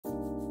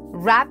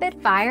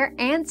Rapid fire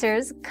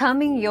answers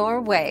coming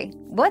your way.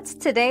 What's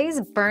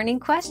today's burning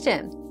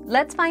question?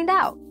 Let's find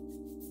out.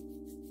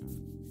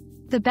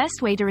 The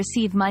best way to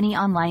receive money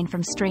online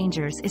from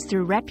strangers is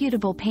through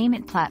reputable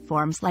payment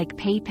platforms like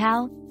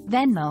PayPal,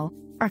 Venmo,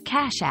 or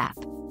Cash App.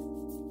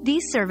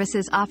 These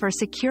services offer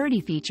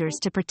security features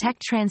to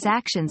protect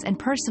transactions and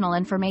personal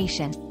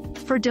information.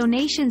 For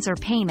donations or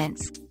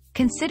payments,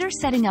 consider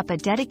setting up a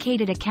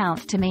dedicated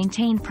account to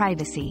maintain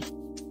privacy.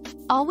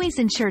 Always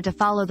ensure to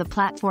follow the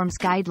platform's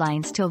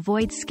guidelines to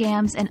avoid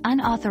scams and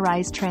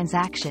unauthorized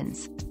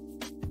transactions.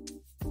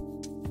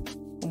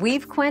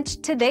 We've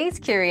quenched today's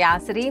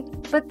curiosity,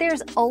 but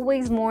there's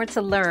always more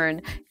to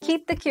learn.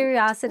 Keep the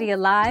curiosity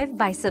alive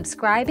by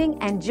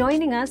subscribing and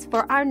joining us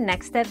for our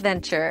next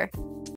adventure.